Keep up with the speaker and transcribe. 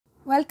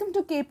Welcome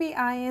to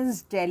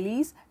KPIS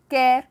Delhi's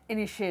C.A.R.E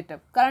initiative,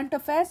 Current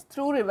Affairs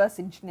through Reverse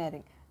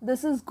Engineering.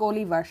 This is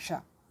Goli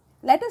Varsha.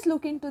 Let us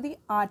look into the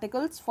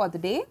articles for the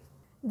day.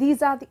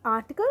 These are the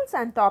articles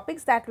and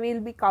topics that we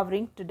will be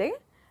covering today.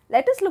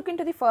 Let us look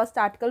into the first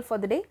article for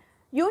the day.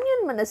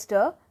 Union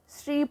Minister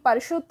Sri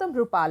Parishottam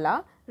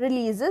Rupala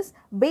releases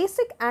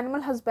Basic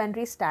Animal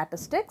Husbandry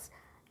Statistics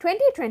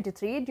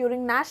 2023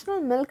 during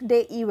National Milk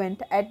Day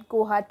event at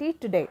Guwahati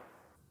today.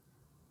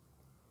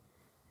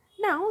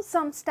 Now,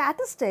 some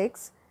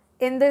statistics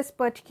in this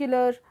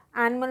particular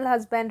Animal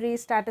Husbandry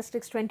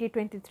Statistics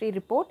 2023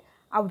 report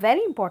are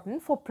very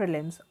important for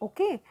prelims.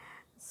 Okay,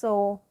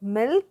 so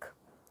milk,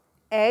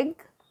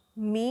 egg,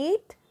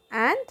 meat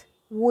and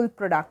wool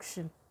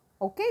production.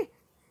 Okay,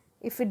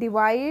 if we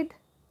divide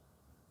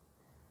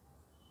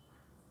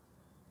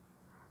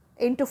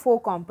into 4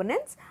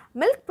 components,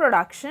 milk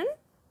production,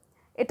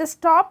 it is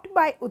topped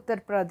by Uttar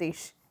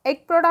Pradesh.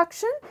 Egg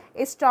production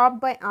is topped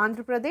by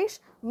Andhra Pradesh,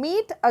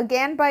 meat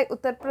again by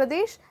Uttar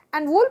Pradesh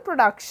and wool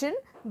production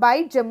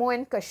by Jammu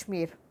and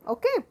Kashmir.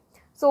 Okay,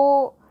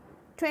 so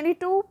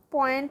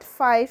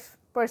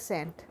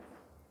 22.5%,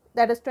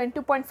 that is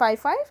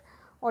 22.55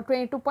 or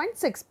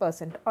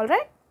 22.6%,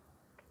 alright.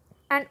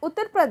 And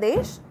Uttar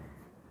Pradesh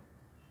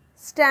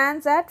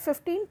stands at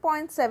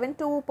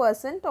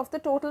 15.72% of the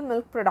total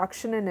milk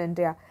production in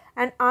India,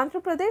 and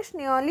Andhra Pradesh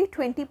nearly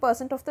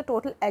 20% of the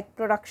total egg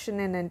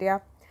production in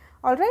India.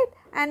 Alright,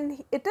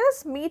 and it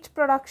is meat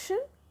production.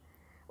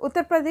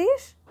 Uttar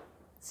Pradesh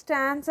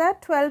stands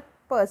at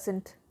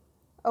 12%.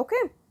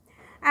 Okay,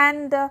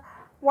 and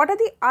what are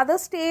the other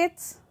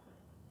states?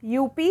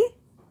 UP,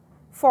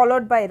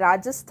 followed by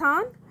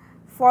Rajasthan,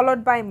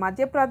 followed by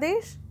Madhya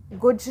Pradesh,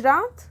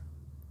 Gujarat,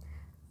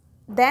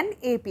 then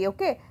AP.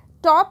 Okay,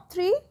 top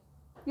 3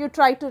 you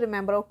try to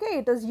remember. Okay,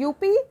 it is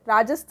UP,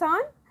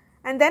 Rajasthan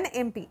and then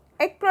MP.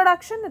 Egg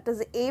production, it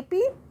is AP,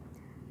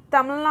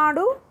 Tamil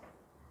Nadu,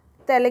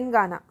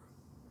 Telangana.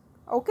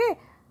 Okay,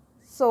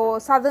 so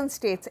southern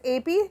states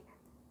AP,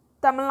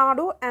 Tamil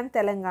Nadu and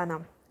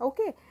Telangana.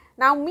 Okay,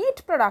 now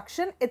meat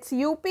production, it's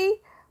UP,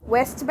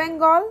 West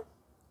Bengal,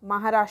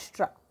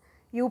 Maharashtra.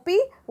 UP,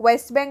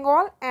 West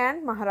Bengal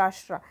and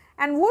Maharashtra.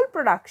 And wool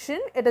production,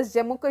 it is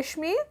Jammu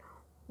Kashmir,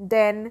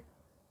 then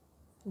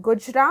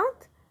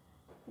Gujarat,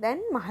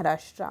 then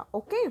Maharashtra.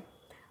 Okay,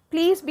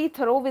 please be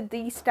thorough with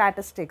these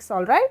statistics.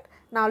 Alright,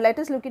 now let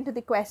us look into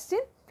the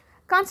question.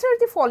 Consider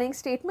the following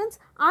statements.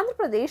 Andhra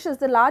Pradesh is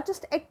the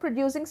largest egg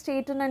producing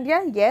state in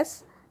India.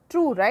 Yes,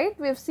 true, right?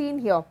 We have seen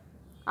here.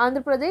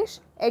 Andhra Pradesh,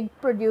 egg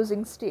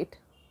producing state.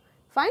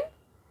 Fine.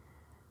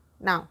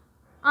 Now,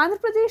 Andhra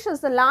Pradesh is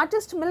the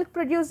largest milk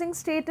producing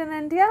state in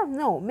India.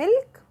 No,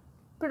 milk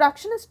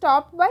production is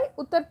topped by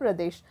Uttar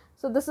Pradesh.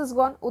 So, this is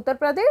gone Uttar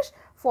Pradesh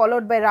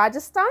followed by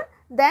Rajasthan,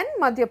 then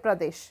Madhya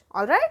Pradesh.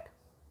 Alright.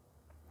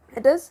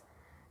 It is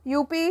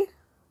UP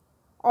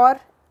or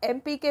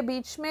MP ke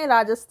beech mein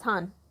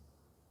Rajasthan.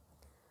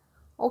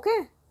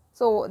 Okay,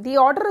 so the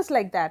order is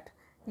like that,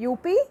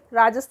 UP,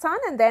 Rajasthan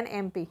and then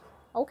MP.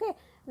 Okay,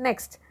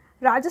 next,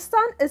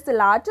 Rajasthan is the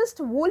largest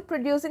wool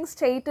producing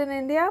state in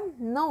India.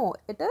 No,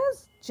 it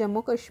is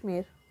Jammu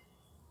Kashmir.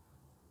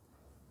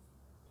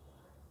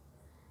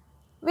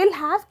 We'll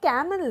have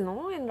camel,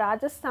 no, in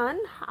Rajasthan,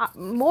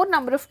 more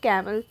number of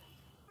camel.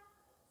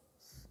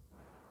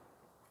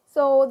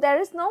 So, there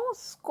is no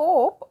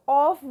scope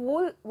of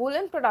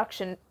woolen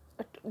production.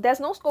 There is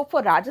no scope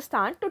for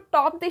Rajasthan to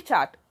top the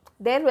chart.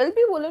 There will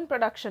be woolen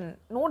production,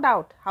 no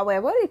doubt.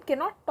 However, it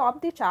cannot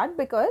top the chart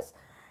because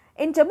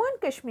in Jammu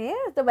and Kashmir,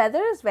 the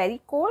weather is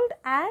very cold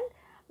and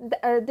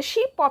the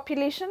sheep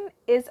population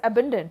is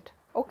abundant.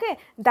 Okay,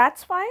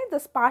 that's why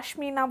this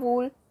pashmina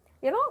wool,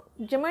 you know,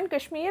 Jammu and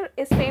Kashmir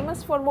is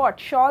famous for what?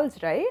 Shawls,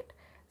 right?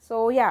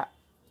 So, yeah,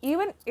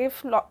 even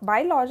if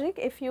by logic,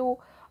 if you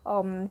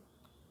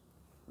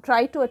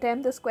try to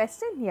attempt this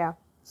question, yeah,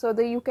 so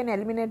that you can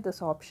eliminate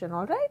this option,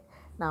 alright.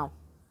 Now,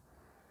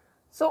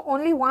 so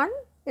only one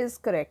is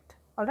correct.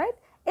 Alright.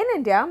 In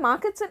India,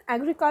 markets in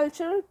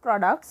agricultural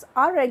products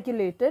are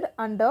regulated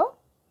under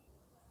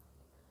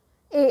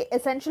A.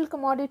 Essential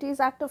Commodities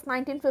Act of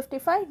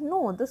 1955.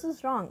 No, this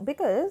is wrong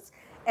because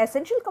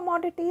Essential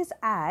Commodities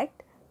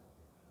Act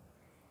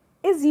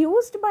is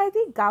used by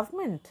the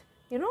government,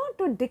 you know,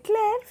 to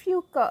declare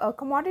few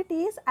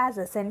commodities as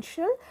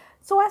essential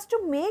so as to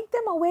make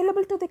them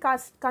available to the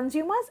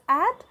consumers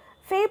at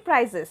fair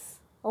prices.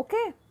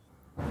 Okay.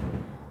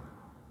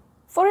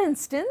 For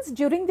instance,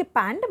 during the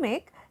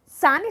pandemic,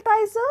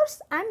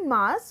 sanitizers and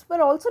masks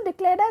were also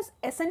declared as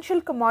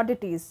essential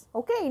commodities,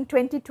 okay, in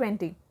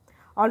 2020.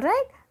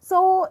 Alright.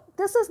 So,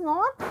 this is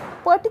not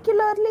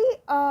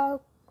particularly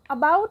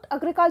about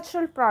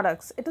agricultural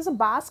products. It is a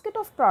basket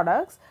of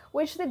products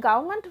which the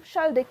government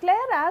shall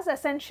declare as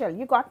essential.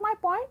 You got my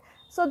point?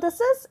 So,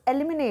 this is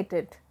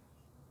eliminated.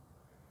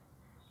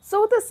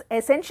 So, this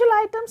essential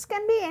items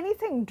can be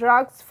anything,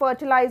 drugs,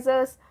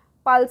 fertilizers,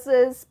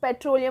 pulses,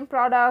 petroleum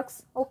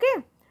products,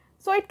 okay.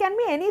 So, it can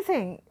be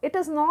anything. It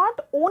is not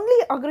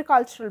only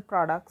agricultural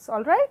products,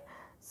 alright.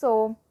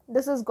 So,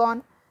 this is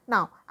gone.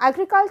 Now,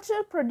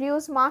 Agriculture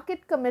Produce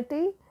Market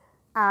Committee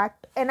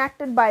Act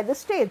enacted by the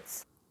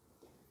states.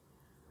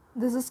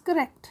 This is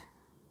correct.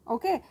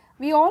 Okay,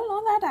 we all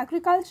know that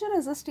agriculture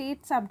is a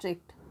state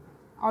subject,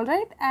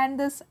 alright, and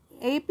this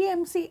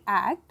APMC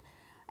Act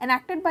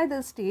enacted by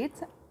the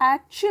states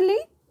actually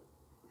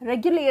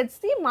regulates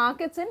the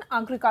markets in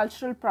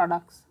agricultural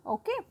products.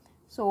 Okay,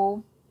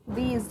 so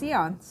B is the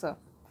answer.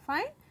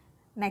 Fine.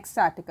 Next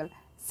article.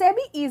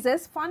 SEBI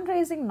eases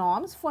fundraising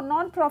norms for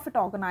non-profit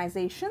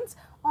organizations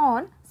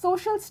on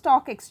social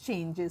stock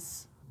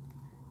exchanges.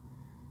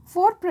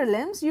 For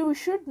prelims, you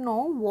should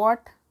know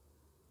what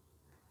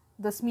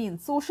this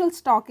means. Social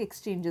stock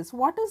exchanges.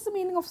 What is the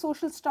meaning of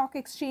social stock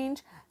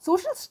exchange?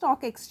 Social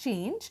stock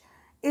exchange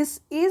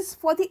is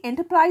for the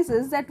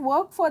enterprises that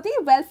work for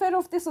the welfare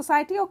of the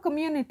society or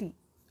community.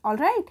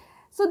 Alright.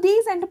 So,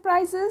 these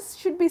enterprises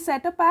should be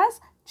set up as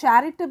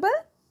charitable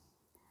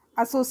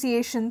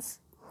associations.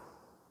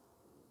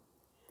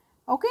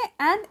 Okay,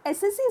 and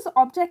SSC's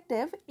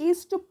objective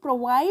is to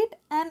provide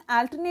an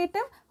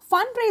alternative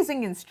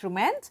fundraising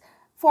instrument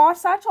for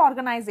such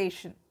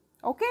organization.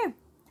 Okay,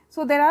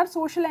 so there are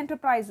social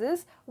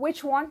enterprises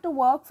which want to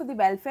work for the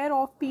welfare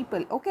of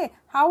people. Okay,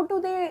 how do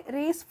they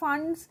raise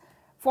funds?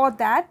 For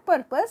that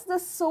purpose, the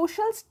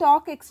social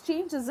stock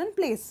exchange is in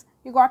place.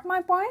 You got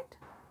my point?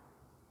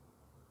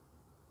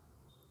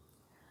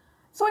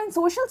 So, in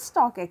social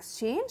stock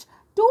exchange,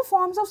 two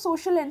forms of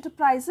social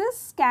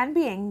enterprises can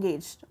be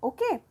engaged,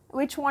 okay,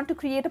 which want to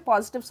create a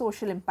positive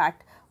social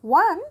impact.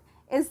 One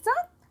is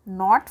the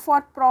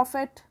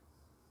not-for-profit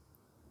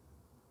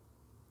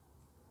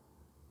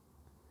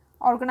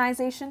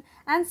organization,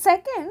 and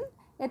second,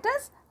 it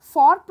is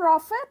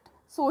for-profit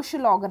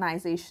social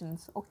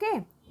organizations,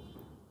 okay.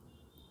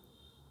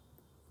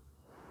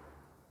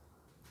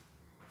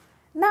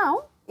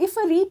 Now, if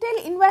a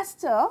retail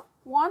investor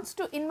wants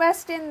to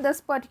invest in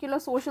this particular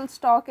social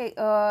stocks,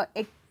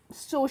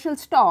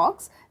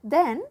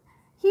 then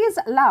he is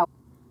allowed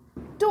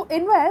to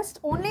invest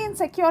only in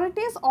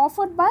securities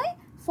offered by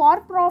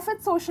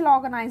for-profit social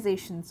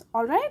organizations,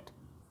 alright,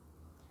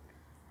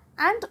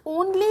 and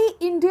only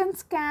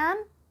Indians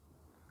can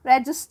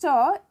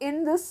register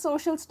in this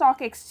social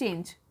stock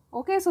exchange.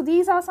 Okay, so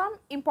these are some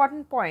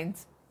important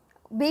points,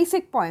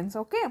 basic points.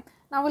 Okay,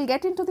 now we'll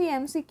get into the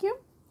MCQ.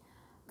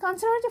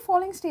 Consider the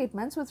following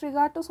statements with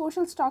regard to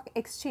social stock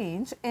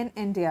exchange in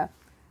India.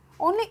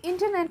 Only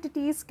Indian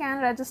entities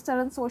can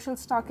register in social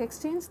stock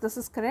exchange. This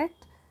is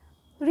correct.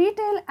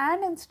 Retail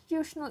and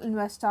institutional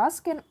investors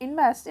can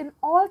invest in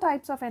all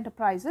types of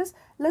enterprises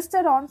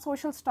listed on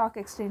social stock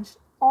exchange.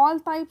 All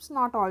types,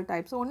 not all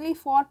types, only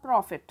for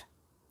profit.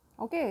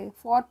 Okay,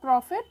 for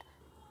profit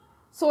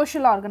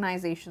social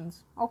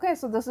organizations. Okay,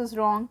 so this is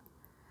wrong.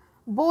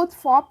 Both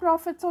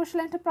for-profit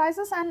social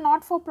enterprises and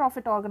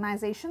not-for-profit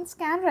organizations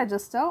can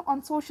register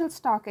on social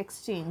stock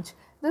exchange.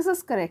 This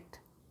is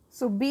correct.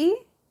 So,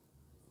 B,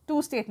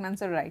 two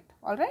statements are right.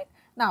 Alright.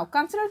 Now,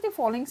 consider the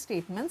following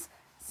statements.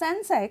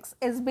 Sensex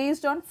is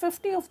based on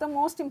 50 of the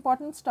most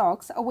important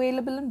stocks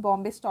available in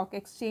Bombay Stock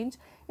Exchange.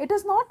 It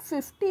is not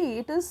 50,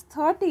 it is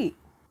 30.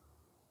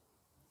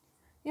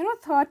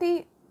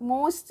 30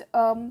 most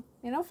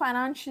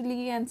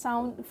financially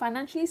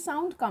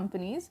sound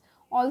companies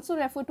also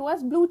referred to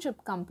as blue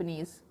chip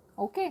companies.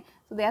 Okay,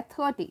 so they are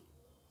 30.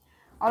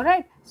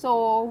 Alright,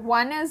 so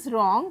one is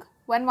wrong.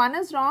 When one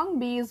is wrong,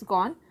 B is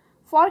gone.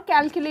 For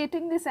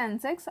calculating the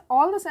Sensex,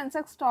 all the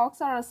Sensex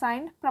stocks are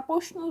assigned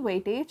proportional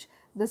weightage.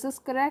 This is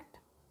correct.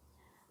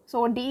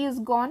 So D is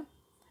gone.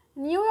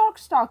 New York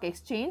Stock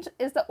Exchange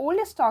is the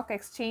oldest stock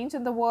exchange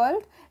in the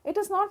world. It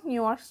is not New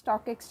York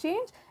Stock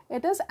Exchange.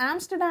 It is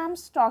Amsterdam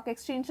Stock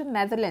Exchange in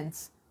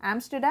Netherlands.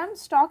 Amsterdam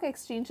Stock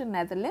Exchange in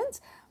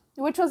Netherlands,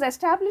 which was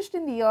established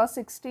in the year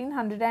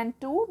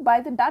 1602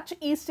 by the Dutch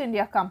East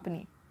India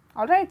Company.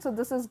 Alright, so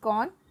this is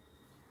gone.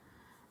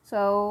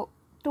 So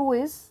 2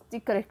 is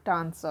the correct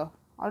answer.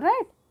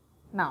 Alright.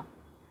 Now,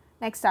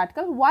 next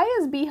article. Why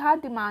is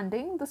Bihar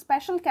demanding the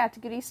special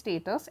category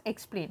status?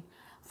 Explain.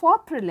 For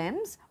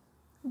prelims,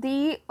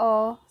 the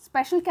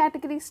special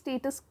category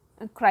status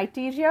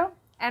criteria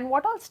and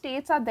what all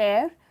states are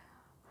there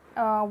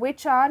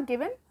which are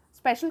given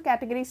special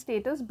category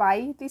status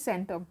by the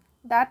center.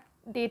 That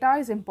data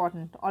is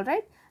important.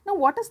 Alright. Now,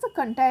 what is the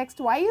context?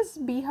 Why is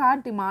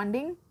Bihar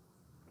demanding?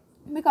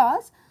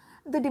 Because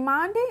the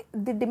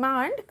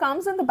demand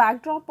comes in the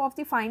backdrop of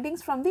the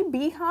findings from the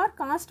Bihar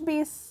Caste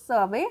Based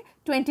Survey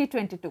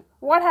 2022.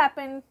 What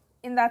happened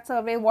in that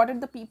survey? What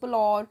did the people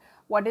or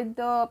what did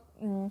the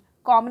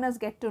commoners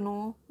get to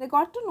know? They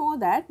got to know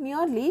that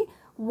nearly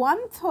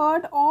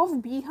 1/3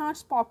 of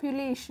Bihar's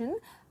population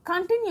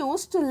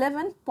continues to live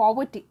in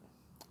poverty.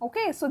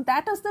 Okay, so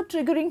that is the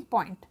triggering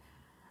point.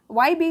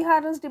 Why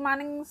Bihar is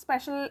demanding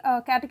special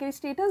category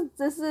status?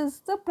 This is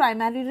the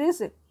primary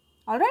reason.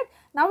 Alright,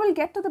 now we'll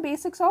get to the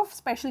basics of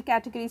special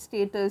category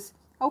status.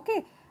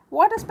 Okay,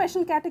 what is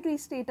special category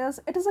status?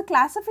 It is a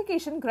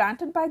classification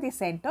granted by the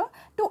center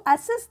to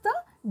assess the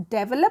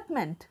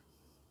development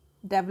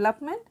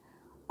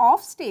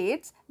of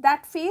states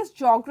that face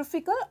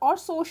geographical or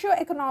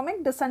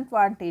socio-economic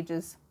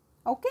disadvantages.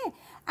 Okay,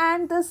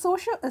 and the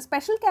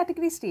special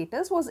category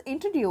status was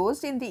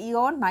introduced in the year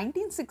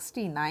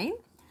 1969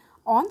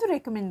 on the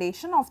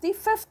recommendation of the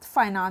 5th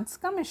Finance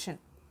Commission.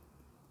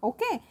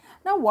 Okay,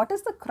 now what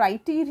is the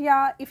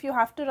criteria if you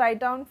have to write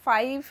down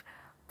 5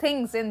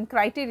 things in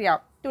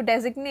criteria to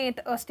designate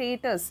a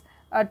status,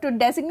 to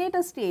designate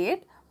a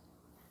state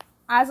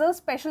as a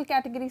special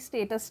category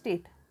status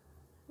state?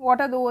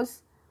 What are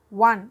those?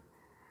 1.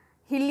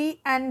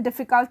 Hilly and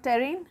difficult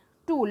terrain.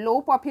 2.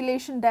 Low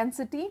population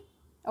density,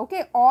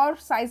 okay, or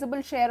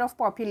sizable share of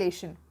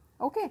population.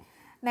 Okay.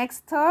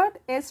 Next, third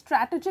is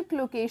strategic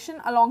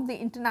location along the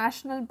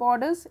international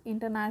borders.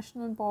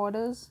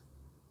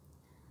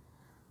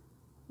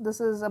 This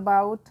is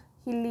about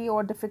hilly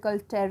or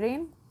difficult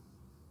terrain.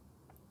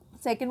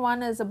 Second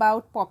one is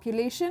about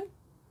population.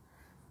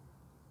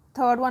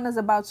 Third one is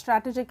about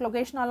strategic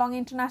location along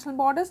international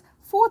borders.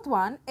 Fourth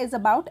one is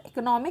about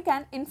economic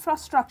and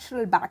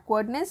infrastructural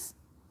backwardness.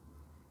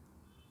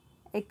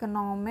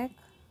 Economic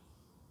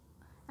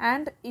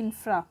and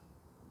infra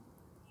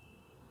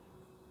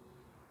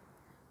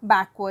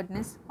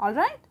backwardness, all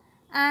right.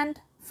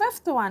 And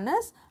fifth one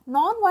is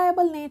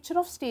non-viable nature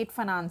of state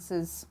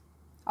finances,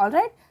 all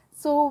right.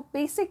 So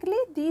basically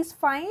these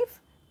 5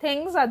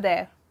 things are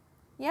there.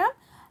 Yeah.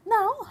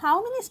 Now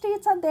how many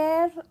states are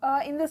there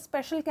in the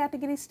special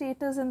category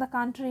status in the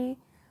country?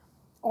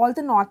 All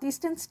the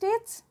northeastern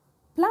states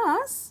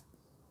plus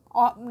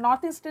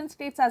northeastern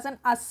states as in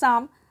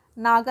Assam,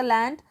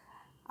 Nagaland,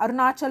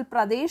 Arunachal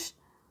Pradesh,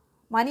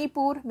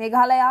 Manipur,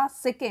 Meghalaya,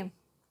 Sikkim,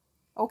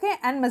 okay,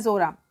 and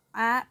Mizoram,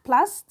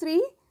 plus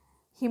 3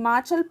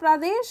 Himachal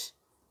Pradesh,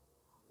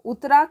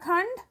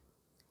 Uttarakhand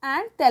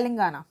and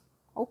Telangana,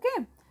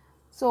 okay.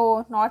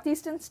 So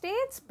northeastern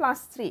states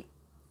plus 3.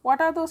 What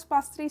are those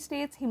plus 3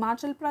 states?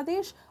 Himachal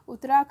Pradesh,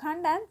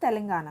 Uttarakhand and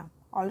Telangana,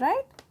 all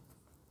right.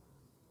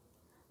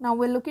 Now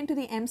we'll look into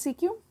the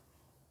MCQ.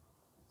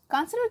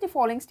 Consider the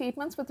following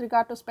statements with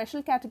regard to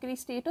special category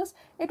status.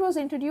 It was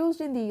introduced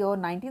in the year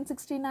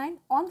 1969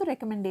 on the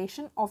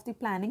recommendation of the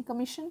Planning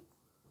Commission.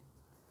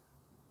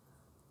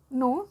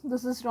 No,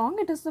 this is wrong.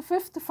 It is the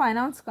 5th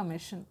Finance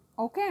Commission.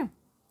 Okay.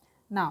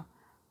 Now,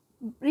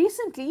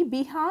 recently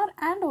Bihar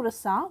and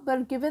Orissa were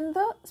given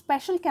the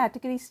special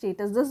category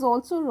status. This is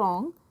also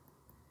wrong.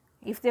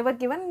 If they were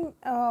given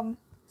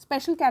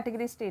special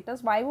category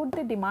status, why would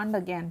they demand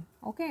again?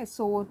 Okay.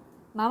 So,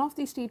 none of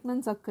these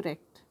statements are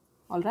correct.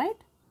 All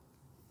right.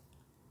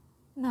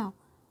 Now,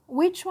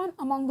 which one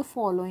among the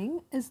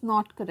following is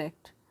not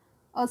correct?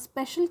 A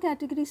special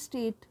category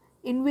state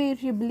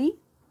invariably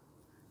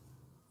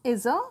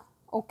is a,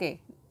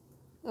 okay,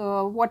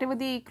 whatever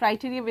the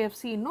criteria we have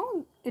seen,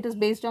 no, it is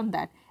based on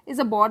that. Is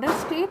a border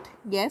state?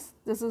 Yes,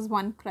 this is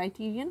one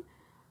criterion.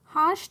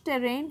 Harsh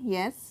terrain?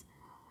 Yes.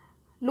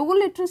 Low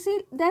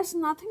literacy? There's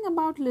nothing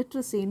about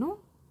literacy, no?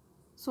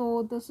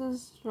 So, this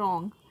is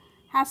wrong.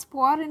 Has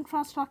poor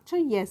infrastructure?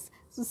 Yes.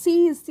 So,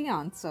 C is the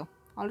answer.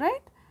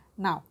 Alright.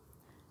 Now,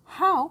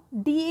 how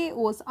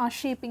DAOs are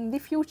shaping the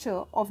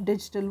future of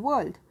digital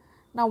world.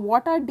 Now,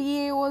 what are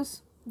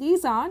DAOs?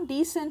 These are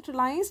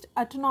decentralized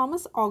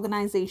autonomous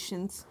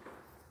organizations.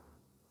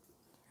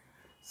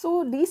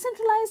 So,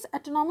 decentralized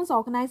autonomous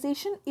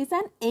organization is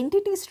an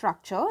entity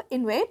structure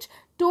in which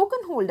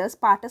token holders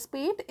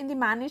participate in the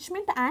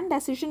management and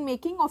decision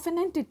making of an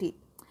entity,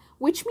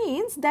 which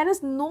means there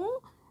is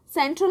no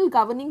central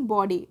governing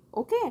body,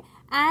 okay,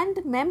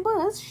 and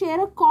members share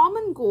a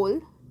common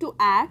goal to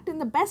act in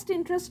the best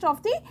interest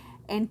of the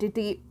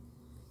entity.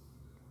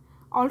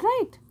 All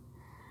right.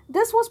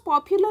 This was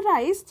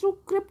popularized through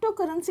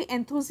cryptocurrency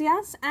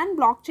enthusiasts and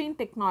blockchain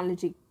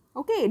technology.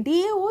 Okay,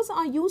 DAOs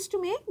are used to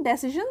make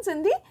decisions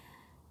in the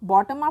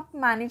bottom-up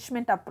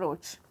management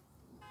approach.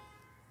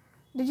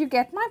 Did you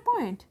get my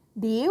point?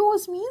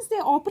 DAOs means they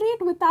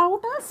operate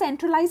without a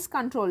centralized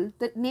control.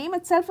 The name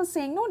itself is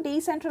saying no,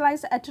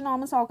 decentralized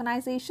autonomous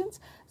organizations.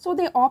 So,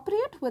 they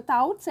operate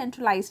without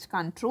centralized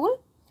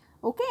control.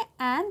 Okay,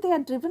 and they are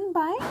driven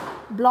by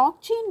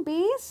blockchain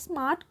based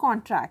smart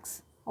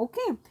contracts.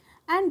 Okay,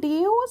 and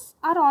DAOs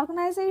are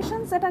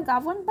organizations that are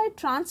governed by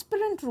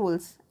transparent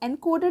rules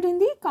encoded in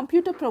the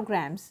computer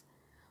programs.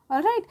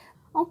 Alright,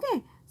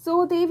 okay,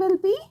 so they will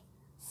be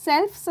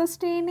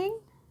self-sustaining,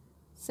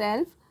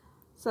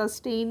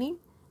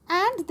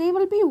 and they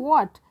will be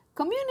what?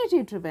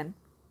 Community driven.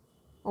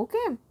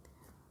 Okay,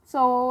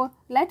 so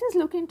let us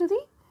look into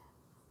the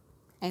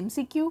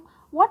MCQ.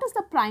 What is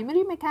the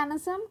primary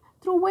mechanism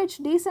through which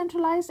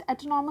decentralized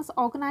autonomous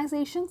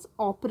organizations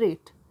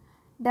operate,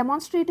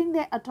 demonstrating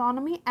their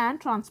autonomy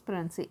and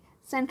transparency?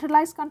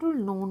 Centralized control?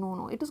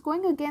 No. It is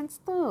going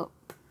against the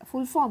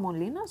full form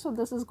only, no? So,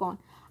 this is gone.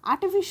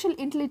 Artificial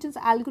intelligence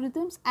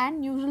algorithms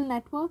and neural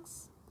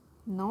networks?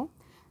 No.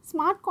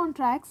 Smart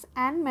contracts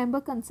and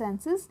member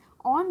consensus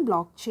on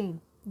blockchain?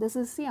 This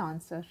is the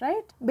answer,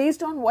 right?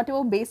 Based on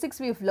whatever basics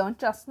we have learned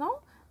just now,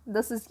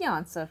 this is the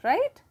answer,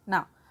 right?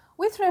 Now,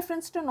 with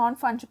reference to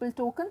non-fungible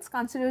tokens,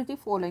 consider the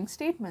following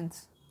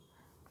statements.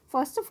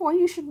 First of all,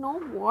 you should know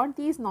what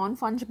these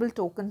non-fungible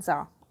tokens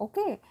are.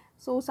 Okay,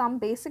 so some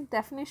basic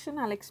definition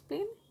I'll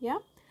explain. Yeah,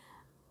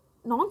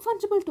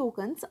 non-fungible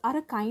tokens are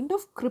a kind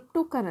of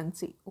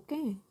cryptocurrency,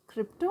 okay,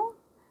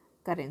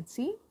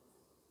 cryptocurrency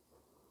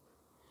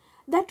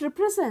that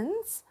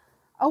represents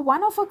a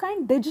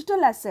one-of-a-kind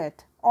digital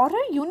asset or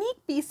a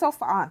unique piece of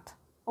art,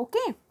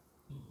 okay.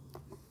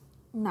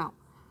 Now,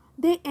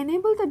 they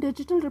enable the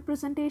digital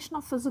representation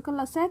of physical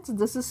assets.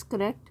 This is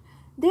correct.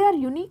 They are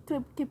unique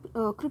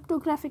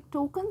cryptographic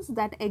tokens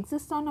that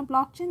exist on a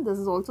blockchain. This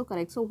is also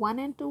correct. So, 1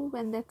 and 2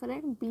 when they are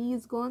correct, B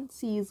is gone,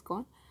 C is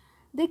gone.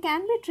 They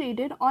can be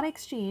traded or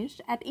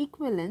exchanged at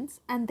equivalence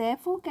and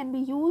therefore can be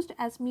used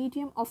as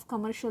medium of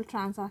commercial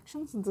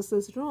transactions. This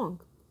is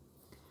wrong.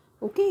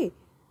 Okay.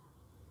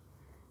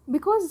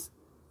 Because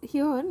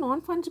here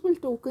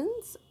non-fungible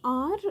tokens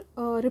are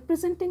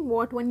representing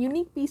what? One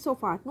unique piece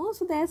of art, no?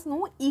 So, there is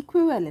no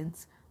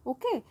equivalence,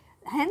 okay.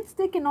 Hence,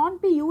 they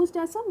cannot be used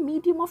as a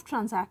medium of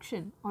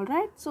transaction,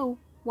 alright. So,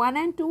 1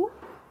 and 2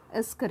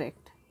 is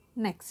correct.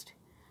 Next,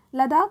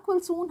 Ladakh will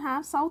soon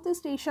have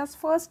Southeast Asia's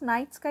first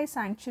night sky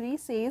sanctuary,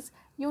 says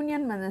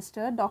Union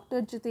Minister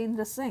Dr.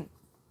 Jitendra Singh.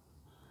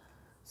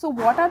 So,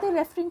 what are they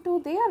referring to?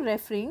 They are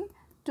referring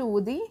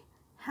to the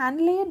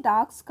Hanle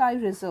Dark Sky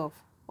Reserve,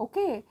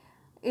 okay.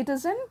 It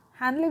is in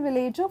Hanle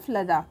village of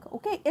Ladakh,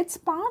 okay. It's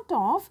part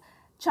of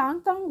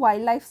Changtang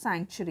Wildlife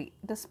Sanctuary.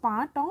 It is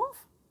part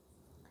of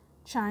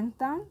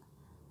Changtang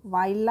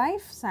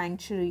Wildlife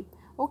Sanctuary,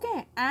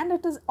 okay, and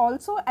it is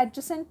also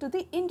adjacent to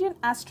the Indian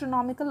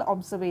Astronomical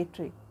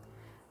Observatory.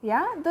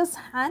 Yeah, this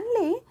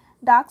Hanle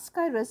Dark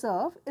Sky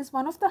Reserve is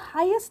one of the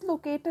highest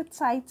located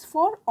sites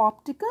for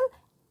optical,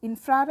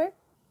 infrared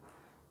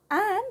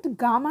and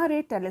gamma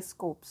ray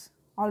telescopes,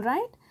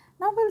 alright.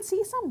 Now, we will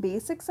see some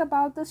basics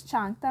about this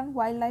Changtang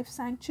Wildlife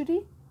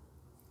Sanctuary.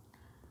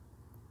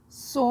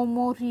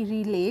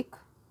 Somoriri Lake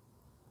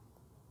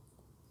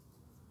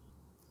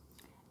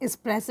is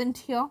present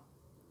here,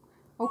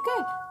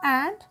 okay,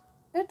 and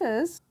it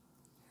is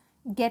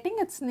getting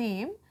its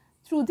name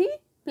through the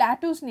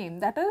plateau's name,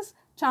 that is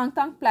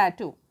Changtang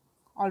Plateau,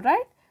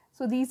 alright.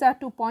 So, these are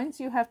 2 points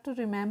you have to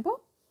remember,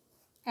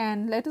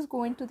 and let us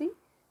go into the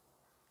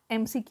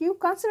MCQ.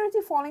 Consider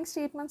the following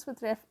statements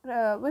with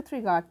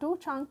regard to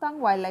Changtang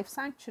Wildlife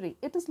Sanctuary.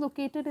 It is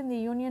located in the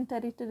Union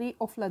Territory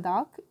of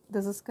Ladakh.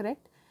 This is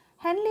correct.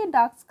 Hanle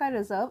Dark Sky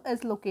Reserve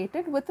is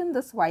located within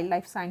this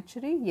wildlife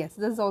sanctuary. Yes,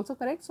 this is also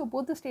correct. So,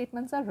 both the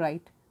statements are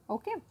right.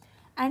 Okay.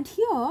 And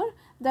here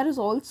there is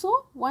also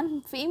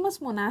one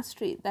famous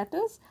monastery, that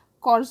is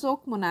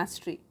Korzok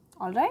Monastery.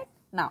 Alright.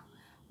 Now,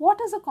 what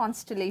is a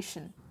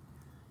constellation?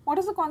 What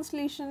is a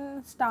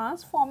constellation?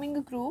 Stars forming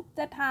a group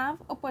that have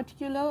a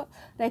particular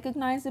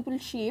recognizable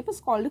shape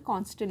is called a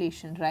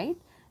constellation, right?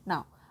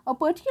 Now, a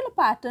particular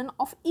pattern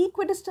of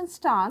equidistant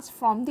stars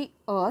from the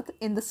earth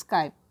in the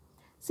sky.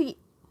 See,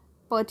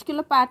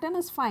 particular pattern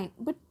is fine,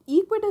 but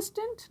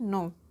equidistant,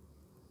 no.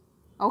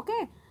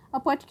 Okay, a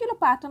particular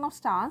pattern of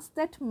stars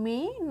that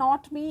may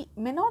not be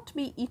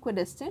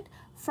equidistant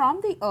from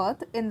the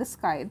earth in the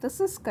sky. This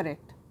is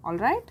correct,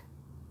 alright.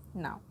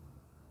 Now,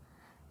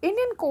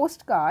 Indian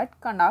Coast Guard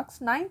conducts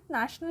 9th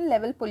National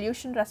Level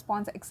Pollution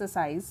Response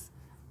Exercise.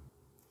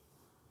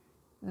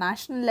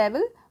 National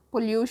Level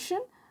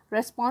Pollution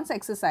Response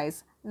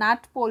Exercise,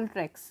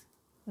 NatPolRex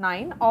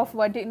 9 of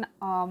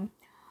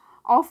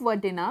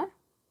Vadinar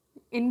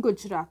in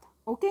Gujarat.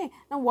 Okay.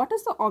 Now, what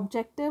is the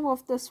objective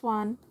of this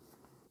one?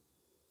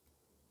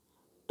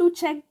 To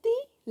check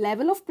the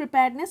level of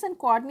preparedness and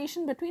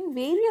coordination between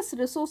various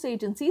resource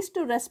agencies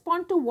to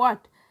respond to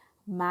what?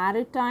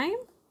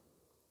 Maritime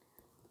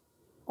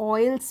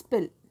oil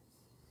spill.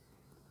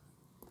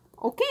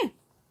 Okay.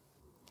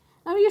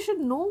 Now, you should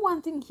know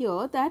one thing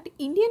here, that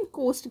Indian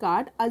Coast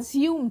Guard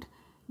assumed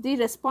the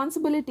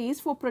responsibilities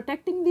for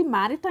protecting the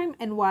maritime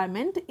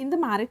environment in the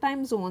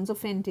maritime zones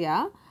of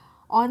India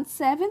on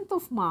 7th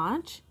of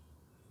March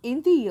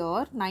in the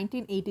year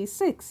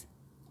 1986.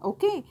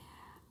 Okay.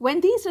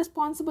 When these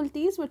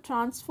responsibilities were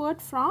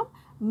transferred from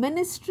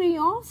Ministry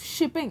of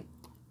Shipping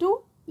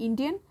to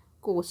Indian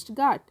Coast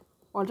Guard.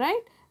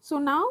 Alright. So,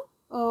 now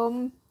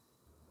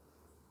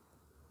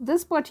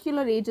this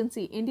particular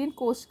agency, Indian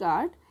Coast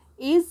Guard,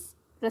 is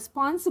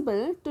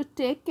responsible to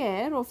take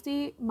care of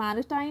the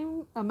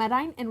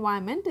marine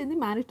environment in the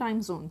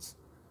maritime zones.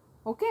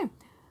 Okay.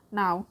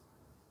 Now,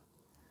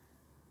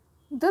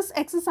 this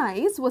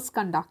exercise was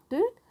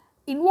conducted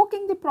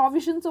invoking the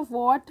provisions of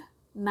what?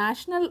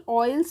 National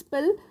Oil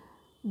Spill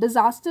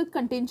Disaster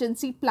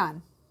Contingency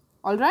Plan.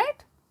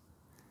 Alright.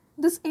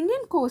 This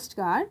Indian Coast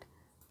Guard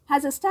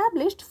has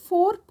established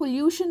 4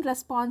 pollution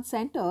response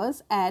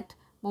centers at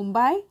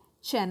Mumbai,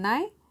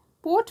 Chennai,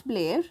 Port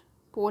Blair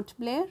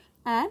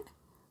and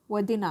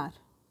Vadinar.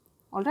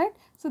 Alright.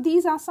 So,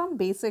 these are some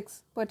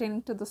basics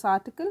pertaining to this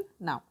article.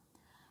 Now,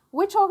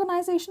 which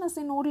organization is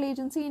the nodal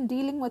agency in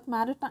dealing with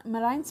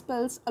marine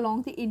spills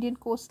along the Indian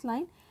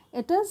coastline?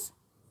 It is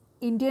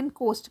Indian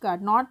Coast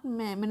Guard, not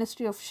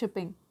Ministry of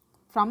Shipping.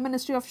 From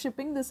Ministry of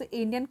Shipping, this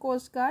Indian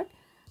Coast Guard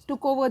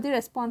took over the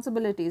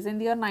responsibilities in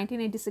the year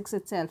 1986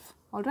 itself.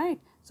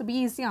 Alright. So,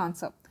 B is the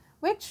answer.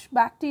 Which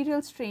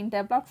bacterial strain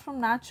developed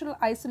from natural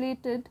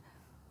isolated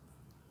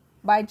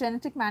by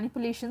genetic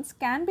manipulations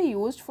can be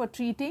used for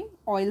treating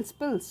oil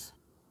spills.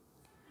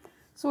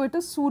 So it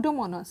is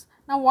Pseudomonas.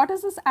 Now what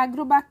is this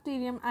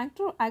agrobacterium?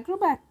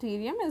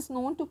 Agrobacterium is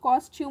known to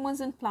cause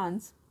tumors in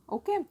plants.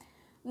 Okay.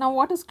 Now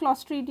what is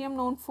Clostridium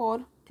known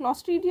for?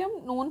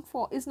 Clostridium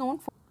is known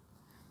for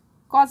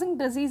causing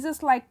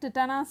diseases like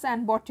tetanus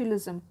and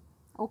botulism.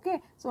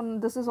 Okay. So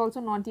this is also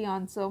not the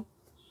answer.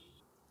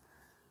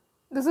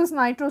 This is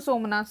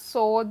Nitrosomonas.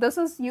 So this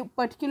is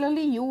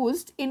particularly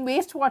used in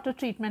wastewater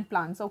treatment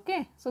plants.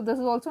 Okay. So this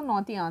is also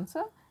not the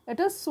answer. It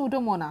is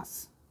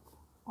Pseudomonas.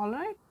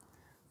 Alright.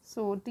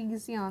 So D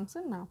is the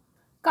answer now.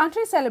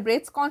 Country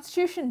celebrates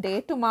Constitution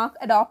Day to mark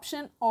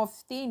adoption of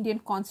the Indian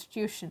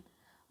Constitution.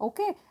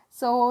 Okay.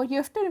 So you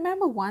have to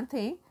remember one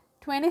thing.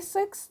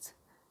 26th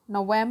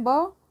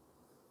November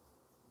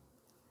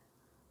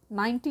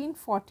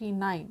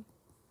 1949.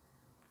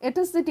 It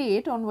is the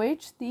date on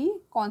which the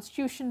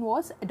Constitution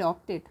was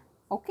adopted.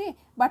 Okay.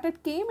 But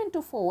it came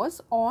into force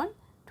on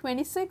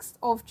 26th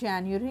of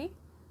January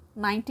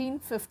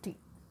 1950.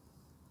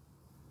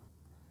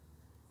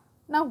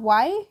 Now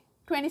why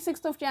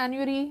 26th of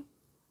January?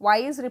 Why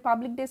is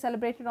Republic Day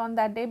celebrated on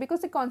that day?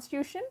 Because the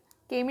Constitution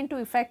came into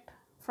effect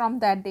from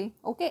that day.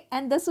 Okay.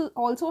 And this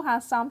also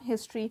has some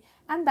history,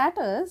 and that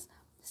is,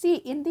 see,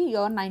 in the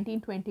year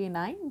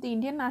 1929, the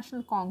Indian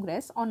National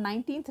Congress on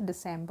 19th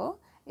December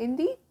in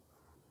the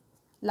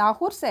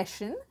Lahore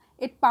session,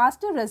 it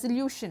passed a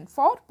resolution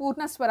for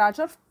Purna Swaraj,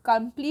 or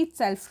complete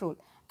self-rule,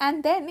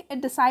 and then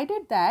it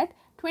decided that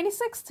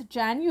 26th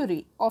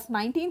January of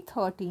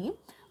 1930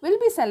 will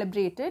be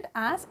celebrated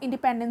as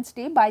Independence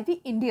Day by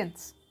the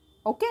Indians.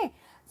 Okay.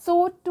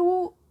 So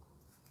to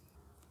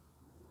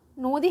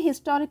know the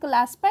historical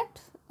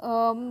aspect,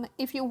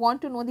 if you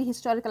want to know the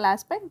historical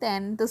aspect,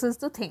 then this is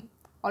the thing.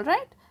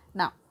 Alright.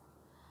 Now,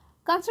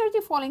 consider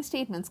the following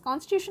statements.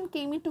 Constitution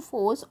came into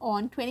force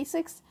on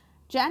 26th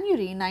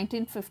January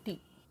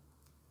 1950.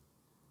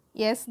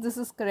 Yes, this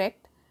is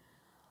correct.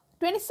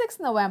 26th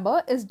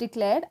November is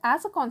declared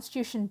as a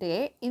Constitution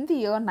Day in the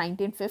year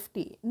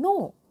 1950.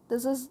 No,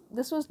 this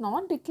was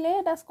not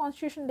declared as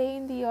Constitution Day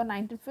in the year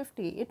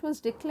 1950. It was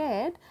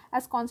declared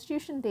as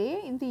Constitution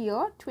Day in the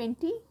year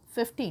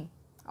 2015.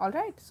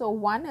 Alright, so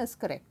 1 is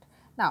correct.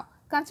 Now,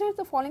 consider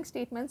the following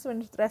statements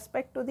with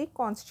respect to the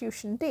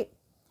Constitution Day.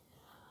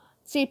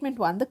 Statement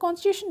 1. The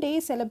Constitution Day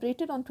is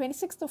celebrated on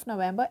 26th of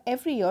November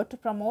every year to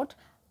promote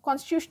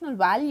constitutional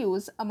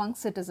values among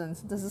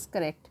citizens. This is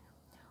correct.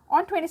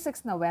 On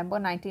 26th November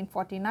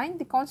 1949,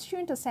 the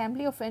Constituent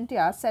Assembly of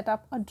India set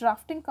up a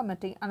drafting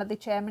committee under the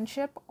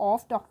chairmanship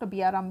of Dr.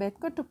 B.R.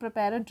 Ambedkar to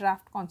prepare a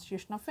draft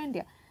Constitution of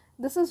India.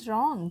 This is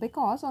wrong,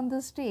 because on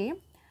this day,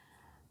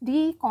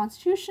 the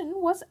Constitution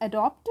was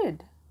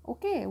adopted.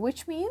 Okay,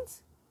 which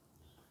means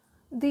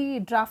the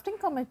drafting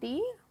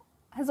committee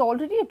has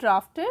already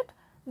drafted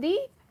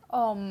the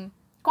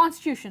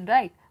Constitution,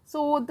 right?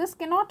 So this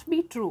cannot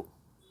be true.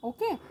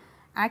 Okay.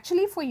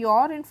 Actually, for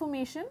your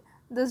information,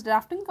 this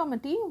drafting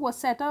committee was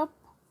set up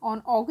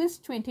on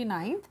August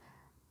 29th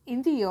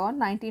in the year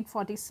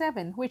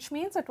 1947, which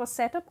means it was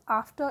set up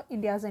after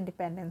India's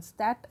independence.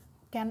 That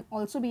can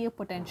also be a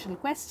potential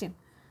question.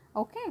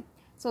 Okay.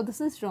 So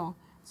this is wrong.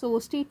 So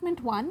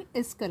statement 1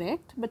 is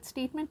correct, but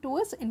statement 2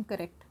 is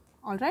incorrect.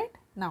 Alright.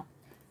 Now,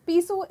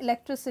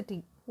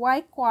 piezoelectricity.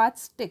 Why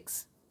quartz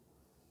sticks?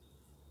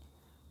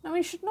 Now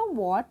we should know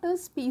what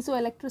is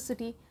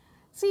piezoelectricity.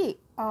 See,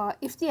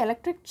 if the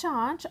electric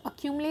charge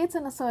accumulates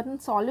in a certain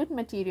solid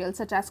material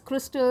such as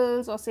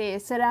crystals or say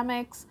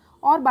ceramics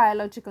or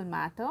biological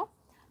matter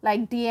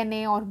like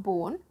DNA or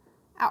bone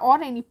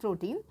or any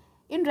protein,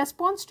 in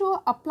response to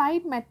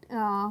applied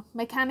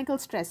mechanical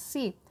stress.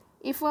 See,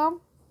 if a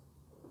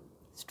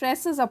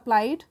stress is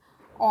applied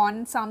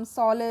on some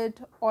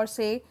solid or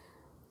say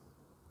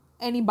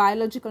any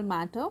biological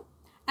matter,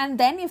 and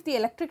then if the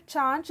electric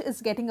charge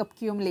is getting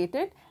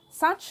accumulated,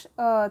 such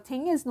a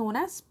thing is known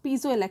as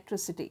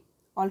piezoelectricity.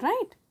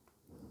 Alright.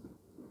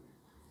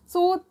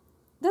 So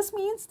this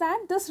means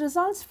that this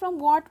results from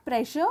what?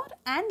 Pressure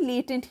and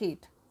latent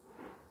heat.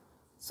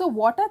 So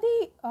what are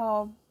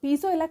the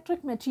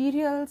piezoelectric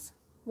materials?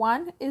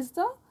 One is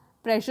the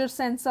pressure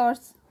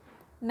sensors,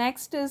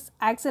 next is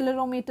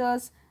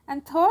accelerometers,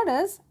 and third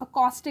is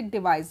acoustic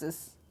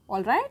devices.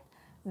 Alright.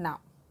 Now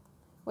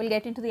we'll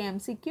get into the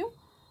MCQ.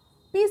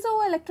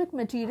 Piezoelectric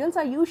materials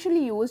are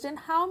usually used in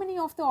how many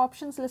of the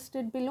options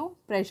listed below?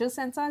 Pressure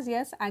sensors,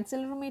 yes.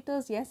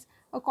 Accelerometers, yes.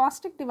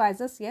 Acoustic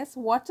devices, yes.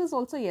 Watches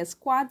also, yes.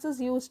 Quartz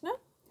is used now.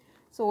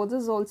 So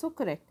this is also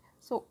correct.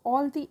 So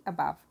all the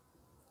above.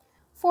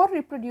 For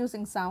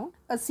reproducing sound,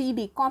 a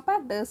CD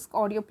compact disc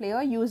audio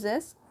player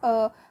uses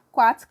a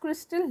quartz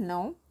crystal,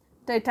 no.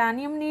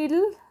 Titanium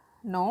needle,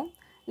 no.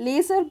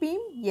 Laser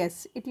beam,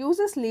 yes. It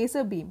uses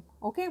laser beam,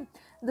 okay.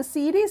 The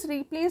series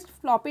replaced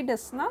floppy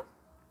disk now.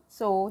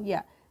 So,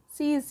 yeah,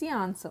 C is the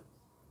answer.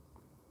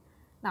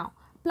 Now,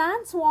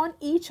 plants warn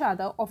each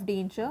other of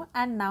danger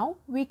and now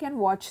we can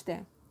watch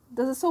them.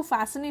 This is so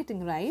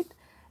fascinating, right?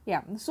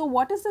 Yeah. So,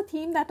 what is the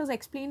theme that is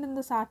explained in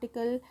this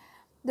article?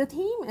 The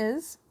theme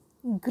is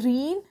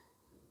green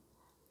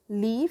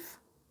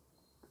leaf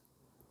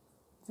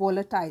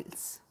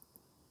volatiles.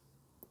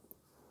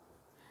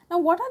 Now,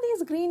 what are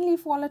these green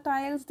leaf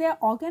volatiles? They are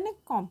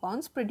organic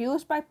compounds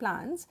produced by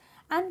plants,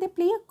 and they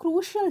play a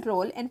crucial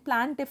role in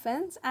plant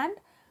defense and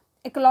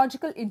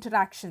ecological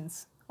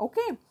interactions.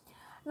 Okay.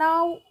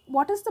 Now,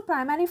 what is the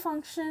primary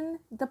function?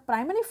 The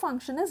primary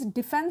function is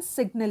defense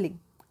signaling.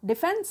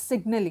 Defense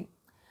signaling.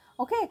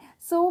 Okay.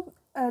 So,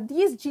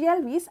 these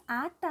GLVs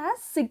act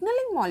as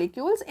signaling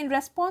molecules in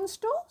response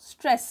to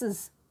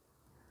stresses.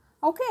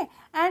 Okay.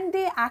 And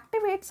they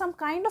activate some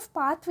kind of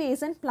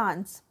pathways in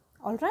plants.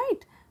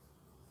 Alright.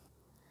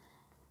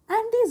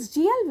 And these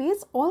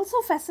GLVs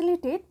also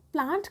facilitate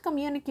plant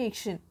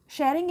communication,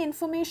 sharing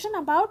information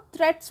about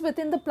threats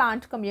within the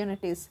plant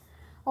communities.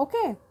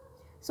 Okay.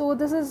 So,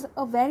 this is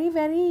a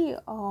very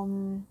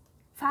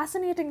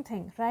fascinating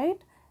thing,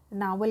 right?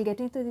 Now, we'll get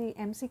into the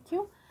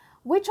MCQ.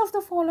 Which of the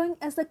following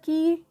is the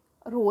key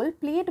role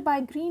played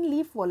by green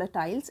leaf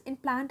volatiles in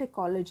plant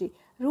ecology?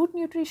 Root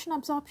nutrition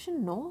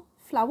absorption? No.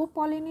 Flower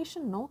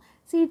pollination? No.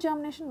 Seed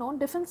germination? No.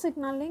 Defense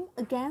signaling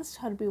against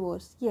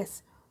herbivores?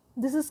 Yes,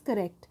 this is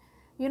correct.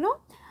 You know,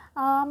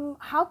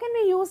 how can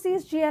we use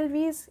these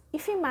GLVs?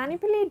 If we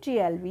manipulate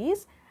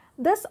GLVs,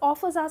 this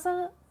offers us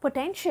a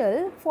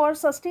potential for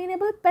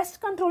sustainable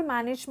pest control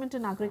management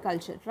in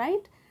agriculture,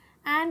 right?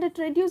 And it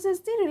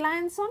reduces the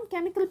reliance on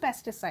chemical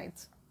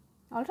pesticides.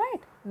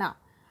 Alright. Now,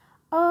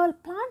 a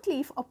plant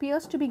leaf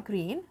appears to be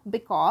green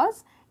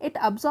because it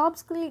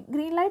absorbs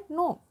green light.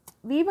 No,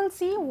 we will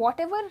see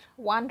whatever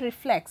one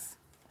reflects,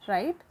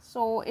 right?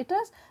 So, it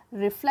is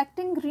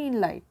reflecting green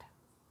light.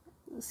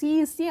 C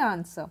is the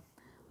answer.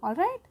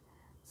 Alright.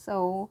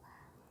 So,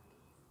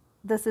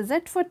 this is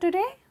it for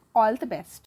today. All the best.